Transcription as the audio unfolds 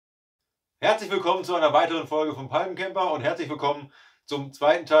Herzlich willkommen zu einer weiteren Folge vom Palmencamper und herzlich willkommen zum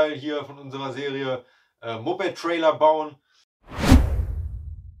zweiten Teil hier von unserer Serie Moped-Trailer bauen.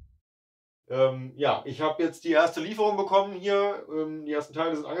 Ja, ich habe jetzt die erste Lieferung bekommen hier. Die ersten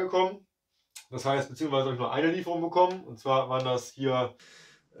Teile sind angekommen. Das heißt, beziehungsweise habe ich nur eine Lieferung bekommen. Und zwar waren das hier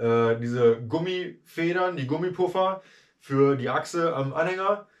diese Gummifedern, die Gummipuffer für die Achse am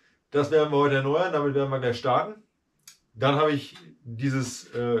Anhänger. Das werden wir heute erneuern, damit werden wir gleich starten. Dann habe ich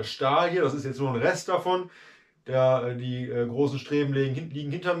dieses Stahl hier, das ist jetzt nur ein Rest davon. Die großen Streben liegen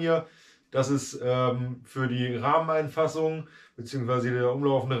hinter mir. Das ist für die Rahmeneinfassung bzw. der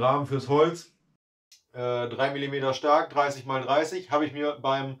umlaufende Rahmen fürs Holz. 3 mm stark, 30 x 30. Habe ich mir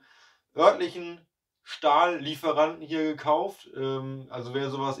beim örtlichen Stahllieferanten hier gekauft. Also wer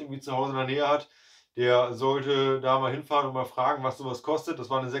sowas irgendwie zu Hause in der Nähe hat, der sollte da mal hinfahren und mal fragen, was sowas kostet. Das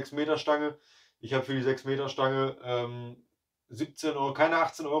war eine 6 Meter Stange. Ich habe für die 6 Meter Stange 17 Euro, keine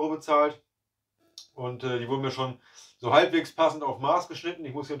 18 Euro bezahlt. Und die wurden mir schon so halbwegs passend auf Maß geschnitten.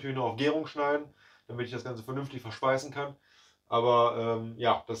 Ich muss hier natürlich noch auf Gärung schneiden, damit ich das Ganze vernünftig verschweißen kann. Aber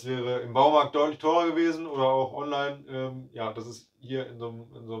ja, das wäre im Baumarkt deutlich teurer gewesen oder auch online. Ja, das ist hier in so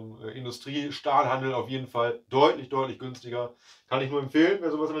einem Industriestahlhandel auf jeden Fall deutlich günstiger. Kann ich nur empfehlen,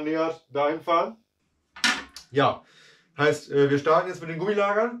 wer sowas in der Nähe hat, dahin fahren. Ja, heißt, wir starten jetzt mit den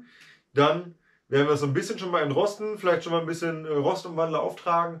Gummilagern. Dann werden wir es so ein bisschen schon mal entrosten, vielleicht schon mal ein bisschen Rostumwandler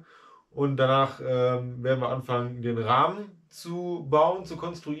auftragen. Und danach werden wir anfangen, den Rahmen zu bauen, zu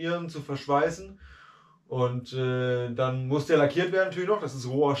konstruieren, zu verschweißen. Und dann muss der lackiert werden natürlich noch. Das ist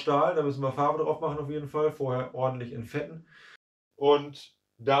roher Stahl, da müssen wir Farbe drauf machen auf jeden Fall. Vorher ordentlich entfetten. Und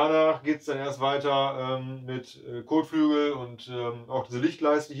danach geht es dann erst weiter mit Kotflügel und auch diese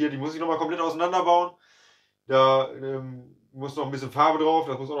Lichtleiste hier. Die muss ich nochmal komplett auseinanderbauen. Da muss noch ein bisschen Farbe drauf,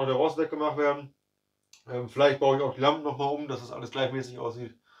 das muss auch noch der Rost weggemacht werden. Vielleicht baue ich auch die Lampen nochmal um, dass das alles gleichmäßig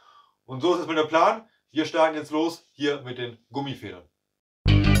aussieht. Und so ist es mit der Plan. Wir starten jetzt los hier mit den Gummifedern.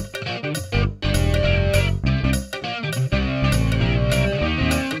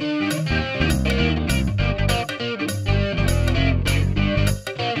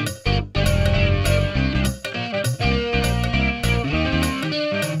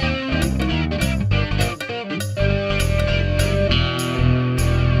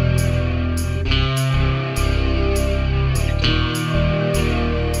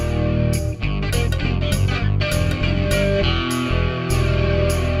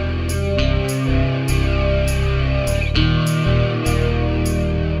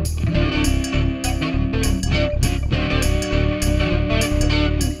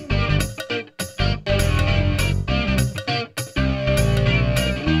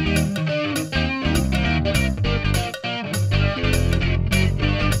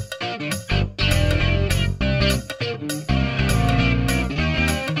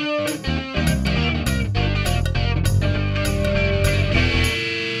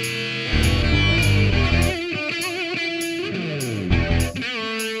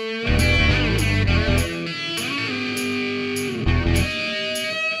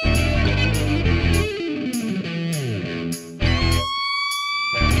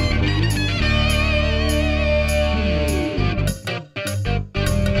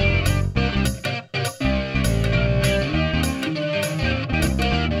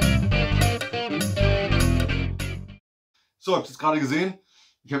 So, habt ihr es gerade gesehen?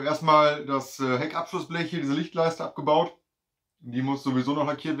 Ich habe erstmal das Heckabschlussblech hier, diese Lichtleiste abgebaut. Die muss sowieso noch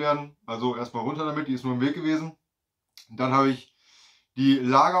lackiert werden. Also erstmal runter damit, die ist nur im Weg gewesen. Dann habe ich die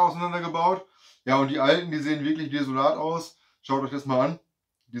Lager auseinandergebaut. Ja, und die alten, die sehen wirklich desolat aus. Schaut euch das mal an.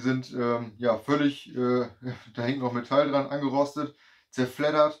 Die sind ja völlig, da hängt noch Metall dran, angerostet,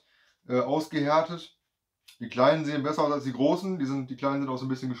 zerfleddert, ausgehärtet. Die kleinen sehen besser aus als die großen. Die kleinen sind auch so ein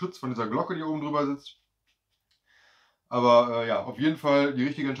bisschen geschützt von dieser Glocke, die oben drüber sitzt. Aber ja, auf jeden Fall die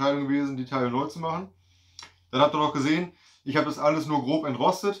richtige Entscheidung gewesen, die Teile neu zu machen. Dann habt ihr noch gesehen, ich habe das alles nur grob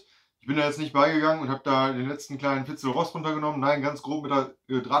entrostet. Ich bin da jetzt nicht beigegangen und habe da den letzten kleinen Fitzel Rost runtergenommen. Nein, ganz grob mit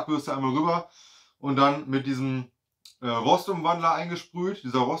der Drahtbürste einmal rüber und dann mit diesem Rostumwandler eingesprüht.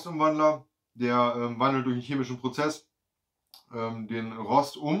 Dieser Rostumwandler, der wandelt durch einen chemischen Prozess den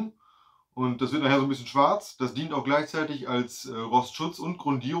Rost um. Und das wird nachher so ein bisschen schwarz. Das dient auch gleichzeitig als Rostschutz und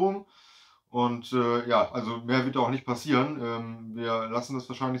Grundierung. Und ja, also mehr wird auch nicht passieren. Wir lassen das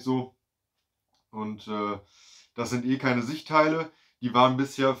wahrscheinlich so. Und das sind eh keine Sichtteile. Die waren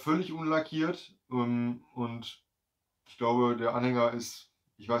bisher völlig unlackiert. Und ich glaube, der Anhänger ist,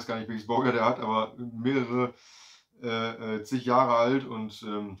 ich weiß gar nicht, welches Baujahr der hat, aber mehrere zig Jahre alt. Und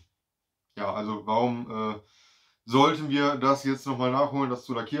ja, also warum sollten wir das jetzt nochmal nachholen, das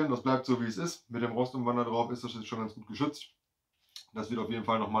zu lackieren? Das bleibt so, wie es ist. Mit dem Rostumwandler drauf ist das jetzt schon ganz gut geschützt. Das wird auf jeden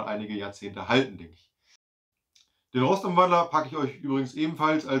Fall nochmal einige Jahrzehnte halten, denke ich. Den Rostumwandler packe ich euch übrigens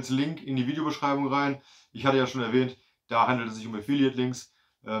ebenfalls als Link in die Videobeschreibung rein. Ich hatte ja schon erwähnt, da handelt es sich um Affiliate-Links.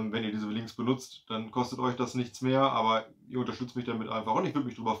 Wenn ihr diese Links benutzt, dann kostet euch das nichts mehr, aber ihr unterstützt mich damit einfach und ich würde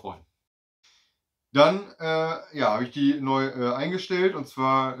mich darüber freuen. Dann ja, habe ich die neu eingestellt, und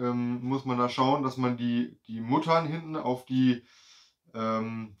zwar muss man da schauen, dass man die Muttern hinten auf diese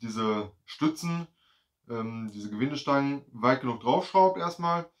Stützen, diese Gewindestangen weit genug draufschraubt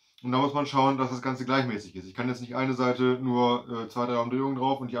erstmal. Und da muss man schauen, dass das Ganze gleichmäßig ist. Ich kann jetzt nicht eine Seite nur 2-3 Umdrehungen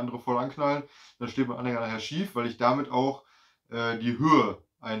drauf und die andere voll anknallen. Dann steht mein Anhänger nachher schief, weil ich damit auch die Höhe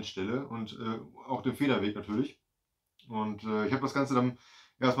einstelle und auch den Federweg natürlich. Und ich habe das Ganze dann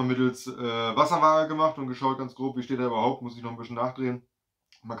erstmal mittels Wasserwaage gemacht und geschaut ganz grob, wie steht er überhaupt, muss ich noch ein bisschen nachdrehen.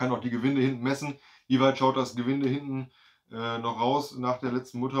 Man kann auch die Gewinde hinten messen, wie weit schaut das Gewinde hinten noch raus nach der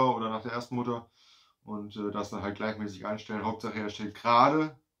letzten Mutter oder nach der ersten Mutter. Und das dann halt gleichmäßig einstellen. Hauptsache er steht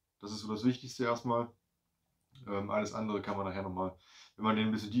gerade, das ist so das Wichtigste erstmal. Alles andere kann man nachher nochmal, wenn man den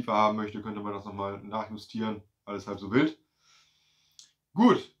ein bisschen tiefer haben möchte, könnte man das nochmal nachjustieren. Alles halb so wild.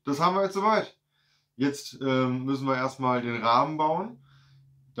 Gut, das haben wir jetzt soweit. Jetzt müssen wir erstmal den Rahmen bauen.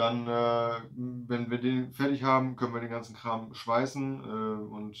 Dann, wenn wir den fertig haben, können wir den ganzen Kram schweißen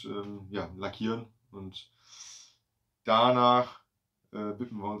und ja, lackieren. Und danach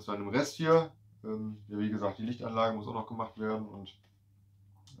widmen wir uns dann dem Rest hier. Ja, wie gesagt, die Lichtanlage muss auch noch gemacht werden und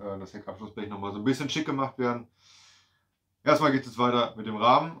das Heckabschlussblech nochmal so ein bisschen schick gemacht werden. Erstmal geht es jetzt weiter mit dem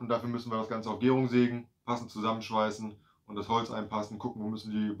Rahmen und dafür müssen wir das Ganze auf Gärung sägen, passend zusammenschweißen und das Holz einpassen, gucken, wo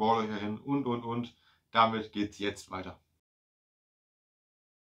müssen die Bohrlöcher hin und. Damit geht es jetzt weiter.